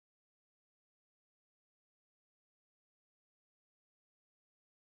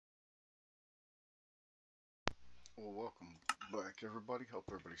Well, welcome back, everybody. Hope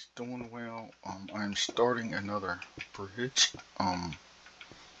everybody's doing well. I'm starting another bridge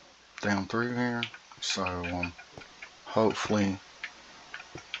down through here, so hopefully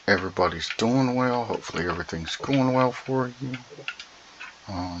everybody's doing well. Hopefully everything's going well for you.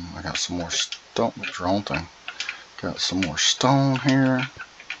 I got some more stone. Drone thing. Got some more stone here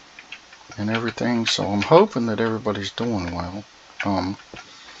and everything, so I'm hoping that everybody's doing well.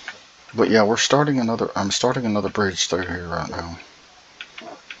 But yeah, I'm starting another bridge through here right now,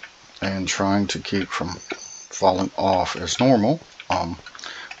 and trying to keep from falling off as normal.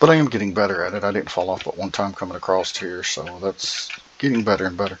 But I am getting better at it. I didn't fall off but one time coming across here, so that's getting better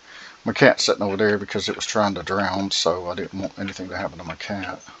and better. My cat's sitting over there because it was trying to drown, so I didn't want anything to happen to my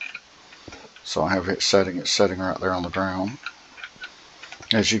cat. So I have it setting right there on the ground.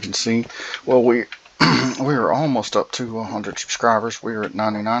 As you can see, well, we are almost up to 100 subscribers. We are at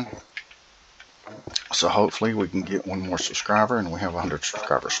 99. So hopefully we can get one more subscriber, and we have a 100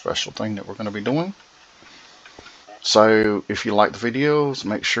 subscriber special thing that we're going to be doing. So if you like the videos,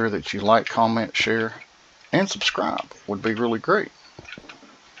 make sure that you like, comment, share, and subscribe. Would be really great.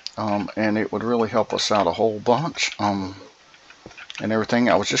 And it would really help us out a whole bunch. And everything.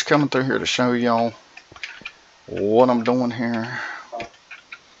 I was just coming through here to show y'all what I'm doing here,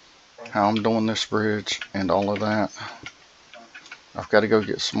 how I'm doing this bridge, and all of that. I've got to go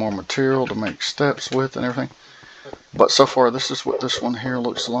get some more material to make steps with and everything. But so far, this is what this one here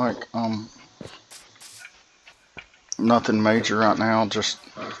looks like. Nothing major right now, just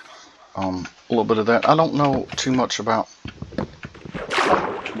a little bit of that. I don't know too much about,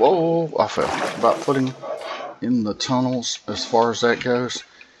 whoa, I fell, about putting in the tunnels as far as that goes.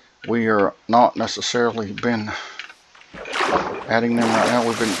 We are not necessarily been adding them right now.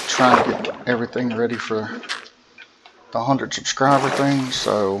 We've been trying to get everything ready for the 100 subscriber thing.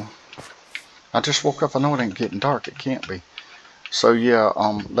 So I just woke up. I know it ain't getting dark. It can't be. So yeah,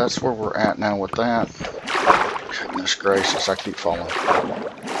 that's where we're at now with that. Goodness gracious, I keep falling.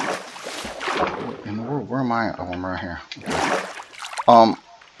 And where am I at? Oh, I'm right here. Okay.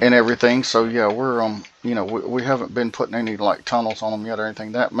 And everything. So yeah, we're you know, we haven't been putting any like tunnels on them yet or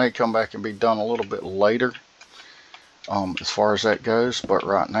anything. That may come back and be done a little bit later, as far as that goes. But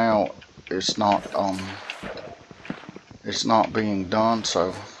right now, it's not being done.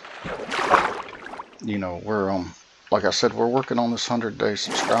 So you know, we're like I said, we're working on this 100-day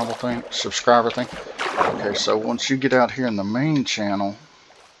subscriber thing. Okay, so once you get out here in the main channel,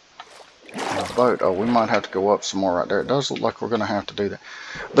 the boat, oh, we might have to go up some more right there. It does look like we're going to have to do that.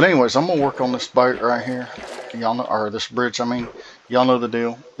 But anyways, I'm going to work on this boat right here. Y'all know, or this bridge, I mean. Y'all know the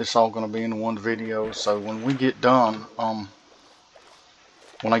deal. It's all going to be in one video. So when we get done,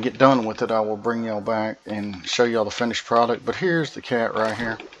 when I get done with it, I will bring y'all back and show y'all the finished product. But here's the cat right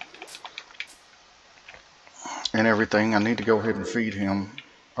here. And everything. I need to go ahead and feed him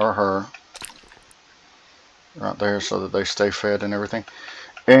or her right there so that they stay fed and everything.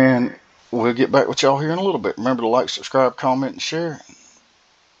 And we'll get back with y'all here in a little bit. Remember to like, subscribe, comment, and share.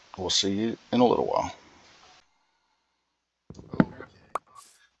 We'll see you in a little while. Okay.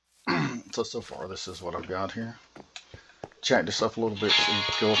 So far, this is what I've got here. Jack this up a little bit so you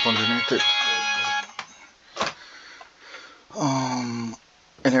can go up underneath it.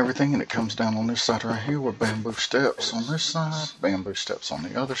 And everything, and it comes down on this side right here with bamboo steps on this side, bamboo steps on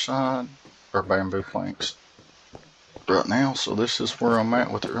the other side, or bamboo planks right now. So this is where I'm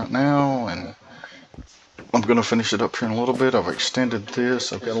at with it right now, and I'm going to finish it up here in a little bit. I've extended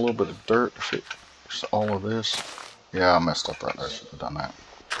this. I've got a little bit of dirt to fix all of this. Yeah, I messed up right there. Should have done that.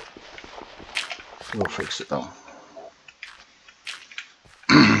 We'll fix it though.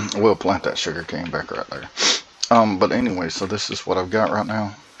 We'll plant that sugar cane back right there. But anyway, so this is what I've got right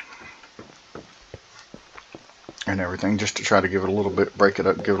now. And everything, just to try to give it a little bit, break it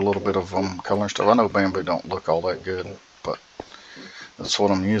up, give it a little bit of color and stuff. I know bamboo don't look all that good, but that's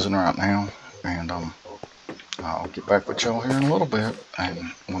what I'm using right now. And I'll get back with y'all here in a little bit,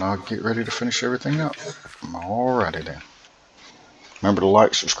 and when I get ready to finish everything up. Alrighty then. Remember to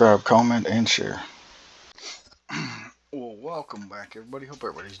like, subscribe, comment, and share. Well, welcome back, everybody. Hope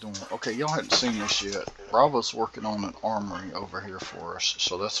everybody's doing well. Okay, y'all hadn't seen this yet. Bravo's working on an armory over here for us,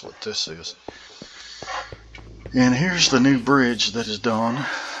 so that's what this is. And here's the new bridge that is done.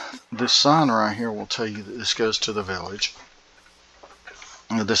 This sign right here will tell you that this goes to the village.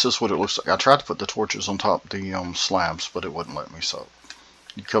 And this is what it looks like. I tried to put the torches on top of the slabs, but it wouldn't let me. So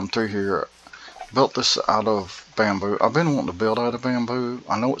you come through here. Built this out of bamboo. I've been wanting to build out of bamboo.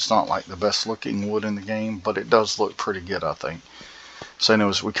 I know it's not like the best looking wood in the game, but it does look pretty good, I think. So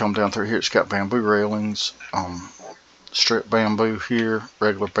anyways, we come down through here. It's got bamboo railings, strip bamboo here,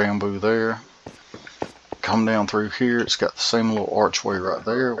 regular bamboo there, come down through here. It's got the same little archway right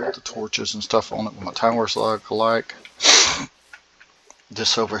there with the torches and stuff on it with my towers alike.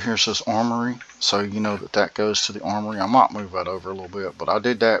 This over here says armory, so you know that goes to the armory. I might move that over a little bit, but I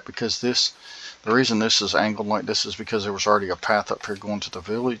did that because the reason this is angled like this is because there was already a path up here going to the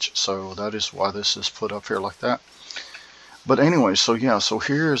village, so that is why this is put up here like that. But anyway, so yeah, so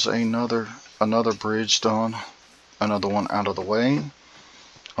here's another bridge done, another one out of the way.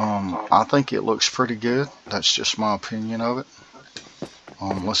 I think it looks pretty good. That's just my opinion of it.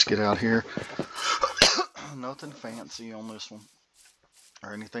 Let's get out here. Nothing fancy on this one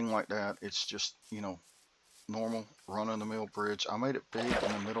or anything like that. It's just, you know, normal run-of-the-mill bridge. I made it big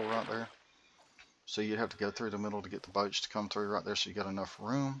in the middle right there, so you'd have to go through the middle to get the boats to come through right there, so you got enough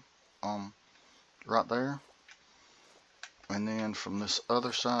room right there. And then from this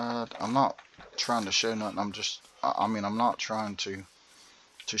other side, I'm not trying to show nothing. I'm not trying to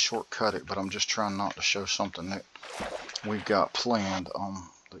shortcut it, but I'm just trying not to show something that we've got planned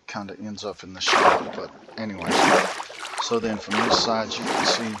that kind of ends up in the shot. But anyway, so then from this side you can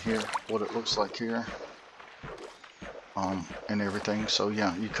see here what it looks like here, and everything. So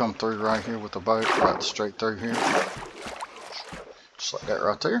yeah, you come through right here with the boat right straight through here, just like that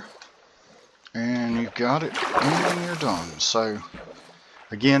right there, and you've got it, and you're done. So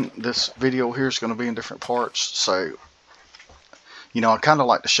again, this video here is going to be in different parts, so you know, I kind of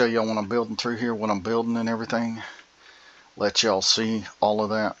like to show y'all when I'm building through here, what I'm building and everything. Let y'all see all of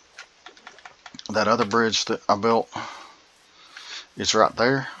that. That other bridge that I built is right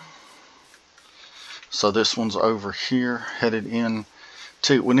there. So this one's over here, headed in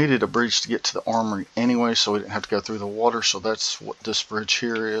to, we needed a bridge to get to the armory anyway, so we didn't have to go through the water. So that's what this bridge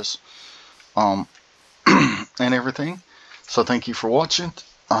here is, and everything. So thank you for watching.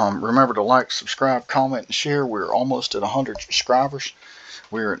 Remember to like, subscribe, comment, and share. We're almost at 100 subscribers.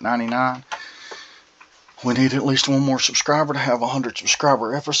 We're at 99. We need at least one more subscriber to have 100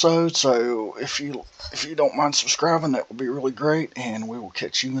 subscriber episodes. So if you don't mind subscribing, that would be really great. And we will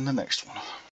catch you in the next one.